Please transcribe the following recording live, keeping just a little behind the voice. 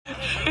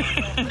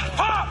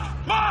Pop!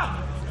 Mom!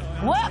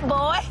 What,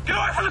 boy? Get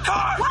away from the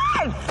car!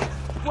 Run!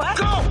 What?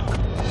 Go!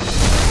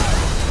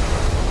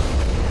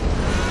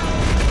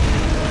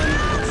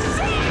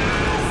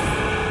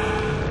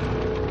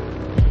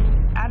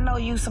 I know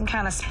you some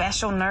kind of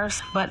special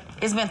nurse, but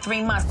it's been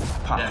 3 months.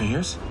 Pop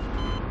Peters?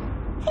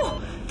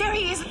 Oh, there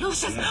he is,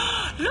 Lucius.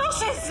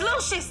 Lucius!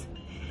 Lucius!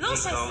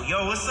 Lucius!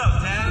 Yo, what's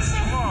up, Dad?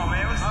 Come on,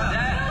 man. What's up?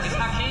 Dad, it's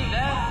Hakeem,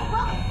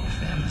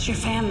 Dad. It's your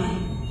family.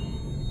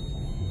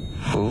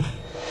 Who?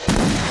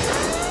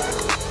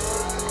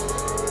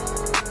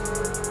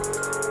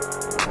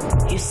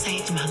 You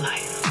saved my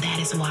life. That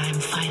is why I'm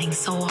fighting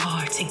so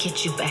hard to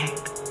get you back.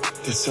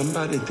 Did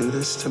somebody do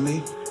this to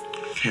me?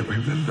 Can't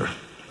remember.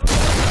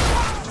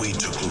 We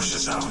took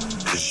Lucius out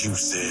because you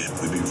said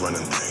we'd be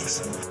running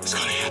things. It's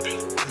gonna happen.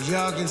 As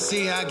y'all can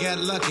see, I got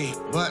lucky,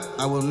 but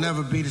I will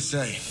never be the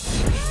same.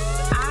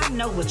 I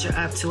know what you're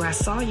up to. I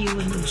saw you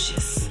and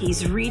Lucius.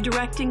 He's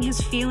redirecting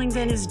his feelings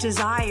and his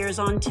desires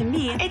onto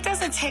me. It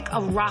doesn't take a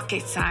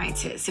rocket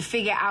scientist to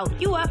figure out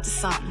you up to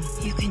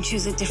something. You can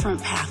choose a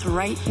different path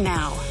right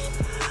now.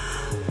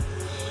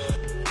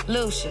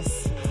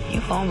 Lucius,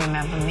 you gonna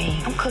remember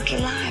me. I'm Cookie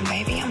Lime,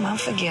 baby. I'm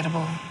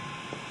unforgettable.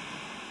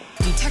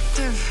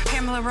 Detective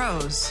Pamela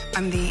Rose.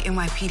 I'm the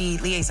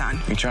NYPD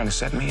liaison. You trying to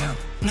set me up?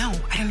 No,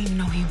 I don't even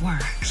know who you were.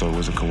 So it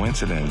was a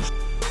coincidence.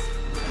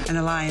 And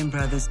the Lyon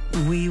brothers,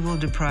 we will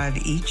deprive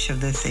each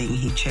of the thing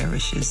he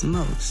cherishes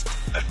most.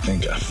 I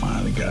think I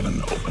finally got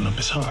him to open up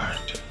his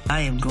heart. I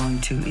am going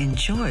to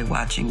enjoy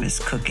watching Miss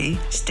Cookie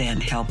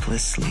stand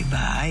helplessly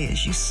by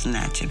as you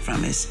snatch it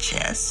from his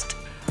chest.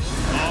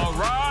 All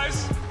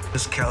rise!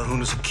 Miss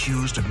Calhoun is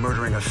accused of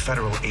murdering a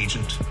federal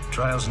agent.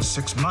 Trial's in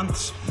 6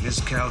 months. Miss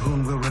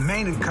Calhoun will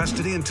remain in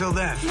custody until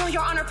then. No,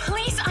 Your Honor,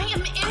 please, I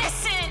am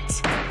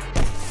innocent.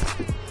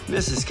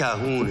 Mrs.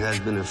 Calhoun has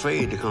been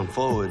afraid to come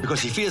forward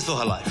because she fears for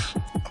her life.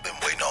 I've been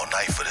waiting all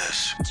night for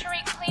this.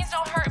 Tariq, please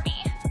don't hurt me.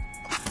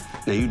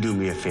 Now, you do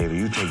me a favor.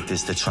 You take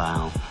this to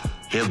trial.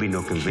 There'll be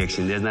no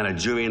conviction. There's not a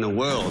jury in the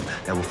world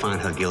that will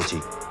find her guilty.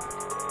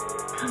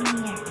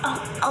 Come here.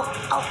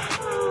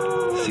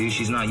 Oh. See,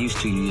 she's not used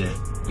to you yet.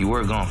 You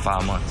were gone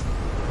 5 months.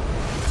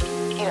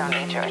 You don't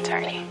need your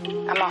attorney.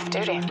 I'm off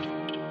duty.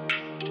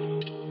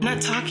 I'm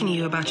not talking to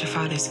you about your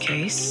father's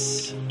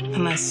case,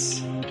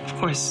 unless, of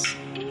course,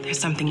 there's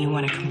something you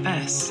want to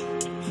confess.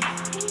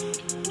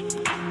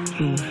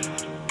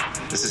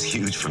 This is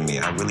huge for me.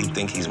 I really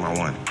think he's my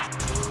one.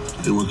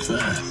 It was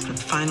fast. The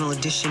final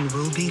edition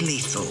will be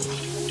lethal.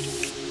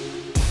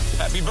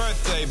 Happy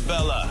birthday,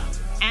 Bella.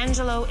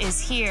 Angelo is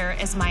here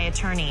as my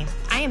attorney.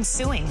 I am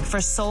suing for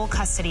sole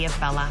custody of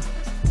Bella.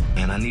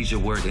 Man, I need your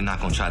word they're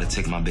not gonna try to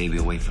take my baby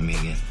away from me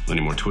again.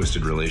 Any more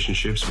twisted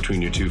relationships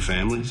between your two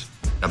families?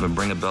 I've been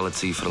bringing Bella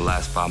to you for the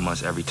last 5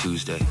 months every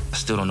Tuesday. I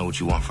still don't know what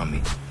you want from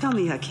me. Tell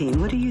me, Hakeem,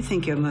 what do you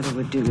think your mother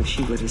would do if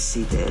she were to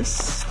see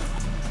this?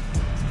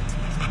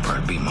 She'd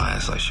probably beat my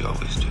ass like she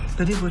always do.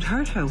 But it would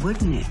hurt her,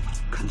 wouldn't it?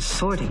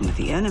 Consorting with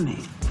the enemy.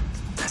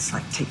 That's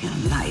like taking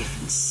a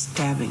knife and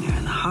stabbing her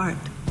in the heart.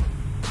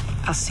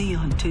 I'll see you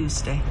on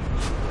Tuesday.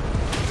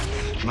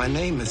 My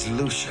name is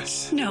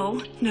Lucius. No,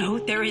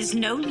 there is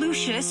no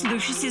Lucius.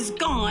 Lucius is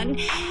gone.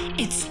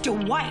 It's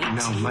Dwight.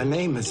 No, my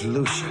name is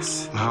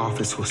Lucius. My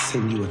office will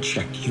send you a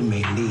check. You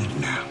may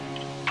leave now.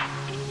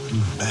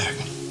 I'm back.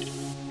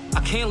 I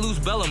can't lose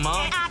Bella,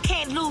 Mom. And I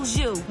can't lose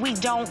you. We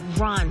don't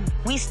run.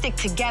 We stick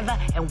together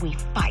and we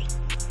fight.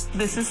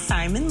 This is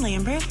Simon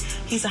Lambert.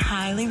 He's a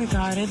highly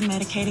regarded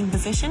medicating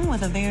physician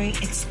with a very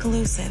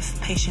exclusive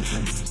patient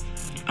list.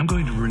 I'm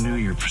going to renew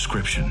your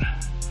prescription,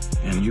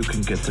 and you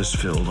can get this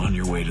filled on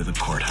your way to the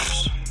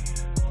courthouse.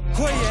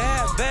 Where you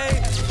at,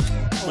 babe?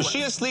 Was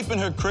she asleep in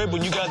her crib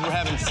when you guys were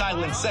having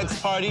silent sex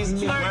parties?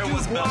 Where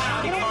was Bella?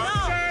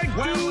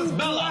 Where was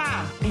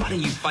Bella? Why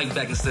didn't you fight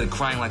back instead of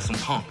crying like some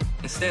punk?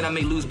 Instead, I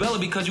may lose Bella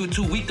because you were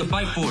too weak to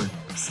fight for her.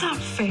 It's not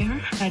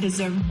fair. I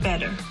deserve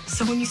better.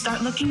 So when you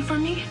start looking for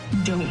me,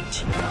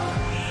 don't.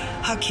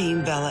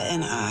 Hakeem, Bella,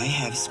 and I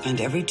have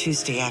spent every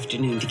Tuesday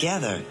afternoon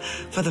together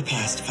for the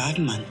past 5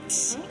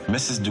 months.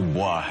 Mrs.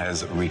 Dubois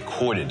has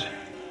recorded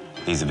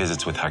these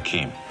visits with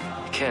Hakeem.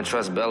 I can't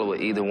trust Bella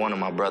with either one of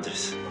my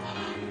brothers.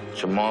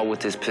 Jamal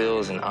with his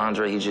pills, and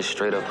Andre, he's just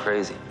straight up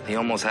crazy. He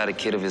almost had a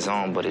kid of his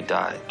own, but it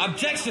died.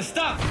 Objection,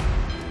 stop!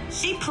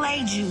 She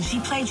played you. She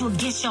played you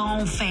against your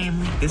own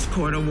family. This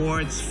court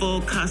awards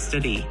full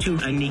custody to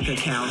Anika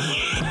Calhoun.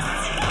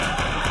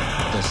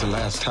 That's the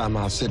last time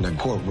I'll sit in a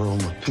courtroom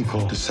where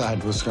people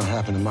decide what's gonna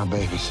happen to my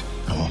babies.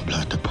 I want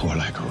blood to pour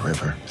like a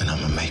river, and I'm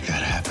gonna make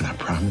that happen, I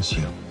promise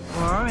you.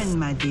 Warren,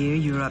 my dear,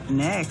 you're up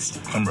next.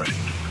 I'm ready.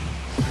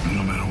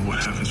 No matter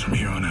what happens from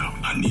here on out,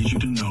 I need you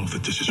to know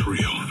that this is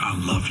real. I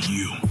love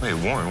you. Wait,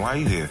 Warren, why are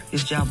you here?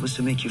 His job was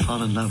to make you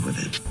fall in love with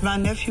it. My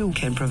nephew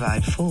can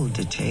provide full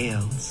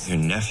details. Your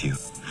nephew?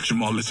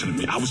 Jamal, listen to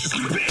me. I was just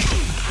gonna beg.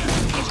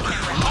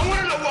 I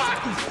want to know why.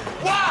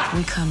 Why?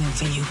 We coming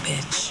for you,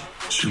 bitch.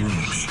 She ruined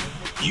me.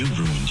 You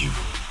ruined you.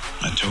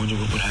 I told you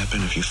what would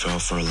happen if you fell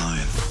for a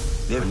lion.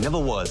 There never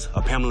was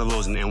a Pamela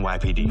Rose in the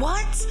NYPD.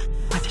 What?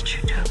 What did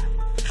you do?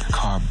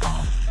 Car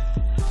bomb.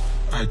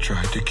 I I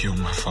tried to kill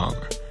my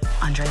father.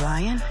 Andre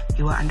Lyon,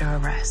 you are under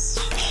arrest.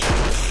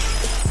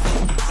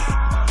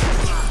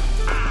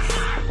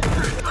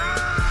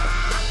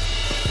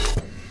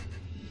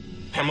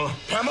 Pamela!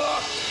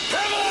 Pamela!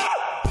 Pamela!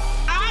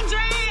 Andre!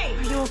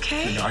 Are you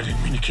okay? No, I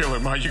didn't mean to kill her,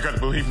 Ma. You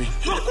gotta believe me.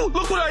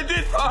 Look what I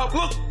did.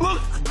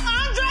 Look.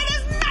 Andre,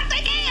 there's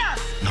nothing here!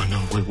 No,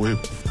 where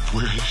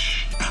is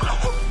she?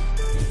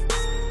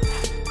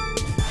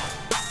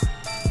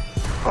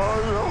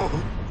 Oh,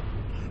 no.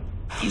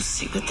 You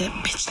see what that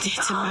bitch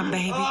did to my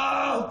baby?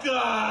 Oh,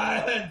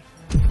 God!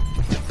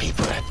 The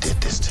people that did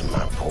this to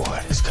my boy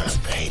is gonna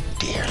pay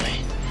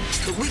dearly.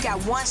 But we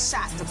got one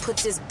shot to put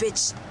this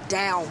bitch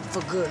down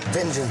for good.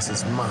 Vengeance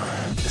is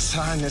mine.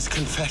 Sign this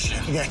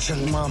confession that your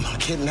mama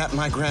kidnapped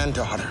my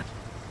granddaughter.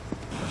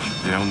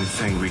 The only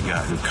thing we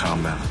got in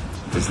common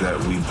is that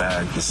we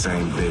bagged the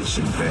same bitch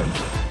in bed.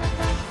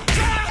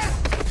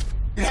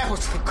 That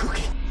was for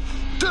Cookie.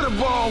 To the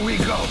ball we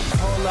go.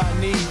 All I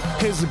need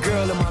is a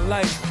girl in my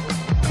life.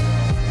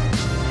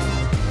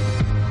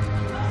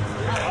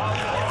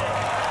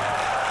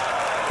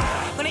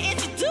 I'm gonna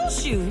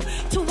introduce you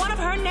to one of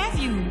her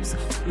nephews.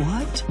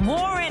 What?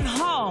 Warren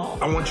Hall.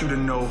 I want you to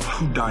know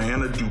who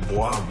Diana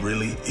Dubois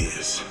really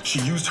is. She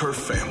used her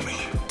family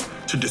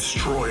to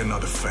destroy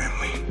another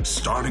family,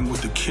 starting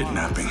with the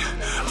kidnapping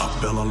of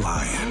Bella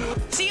Lyon.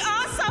 She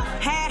also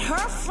had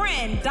her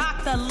friend,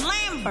 Dr.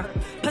 Lambert,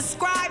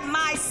 prescribe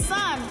my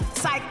son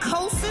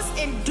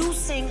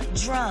psychosis-inducing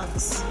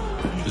drugs.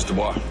 Mr.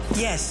 Dubois.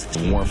 Yes.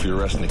 Warrant for your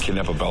arrest and the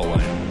kidnapper Bella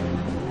Lyon.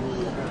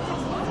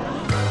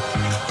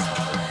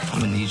 I'm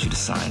gonna need you to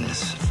sign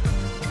this.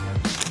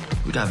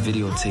 We got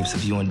videotapes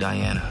of you and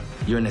Diana.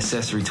 You're an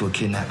accessory to a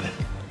kidnapping.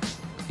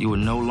 You will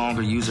no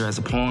longer use her as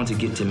a pawn to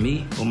get to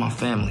me or my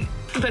family.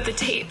 But the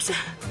tapes.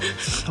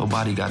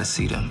 Nobody gotta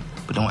see them,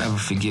 but don't ever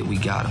forget we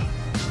got them.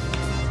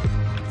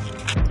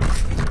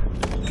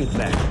 Get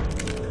back.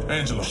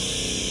 Angela,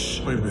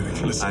 shh. Wait a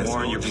minute. Listen. I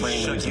warn you're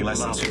playing with me less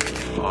than two.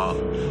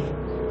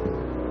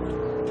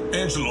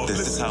 Angelo, this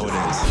is how it is.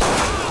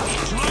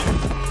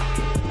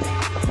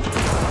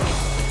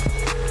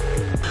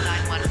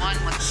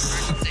 911, what's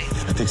the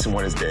emergency? I think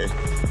someone is dead.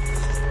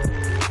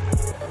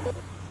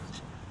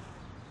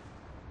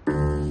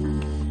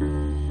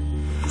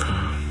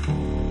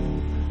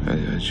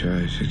 I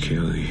tried to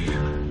kill you.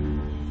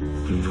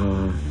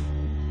 Mom.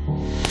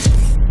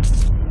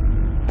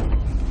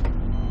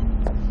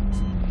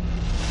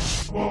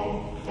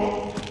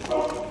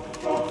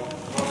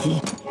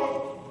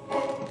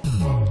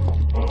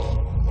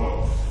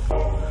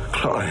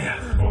 Gloria.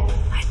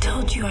 I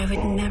told you I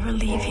would never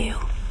leave you.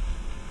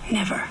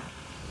 Never.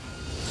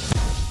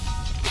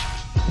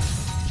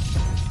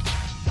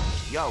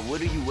 Yo,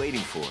 what are you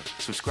waiting for?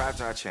 Subscribe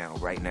to our channel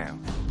right now.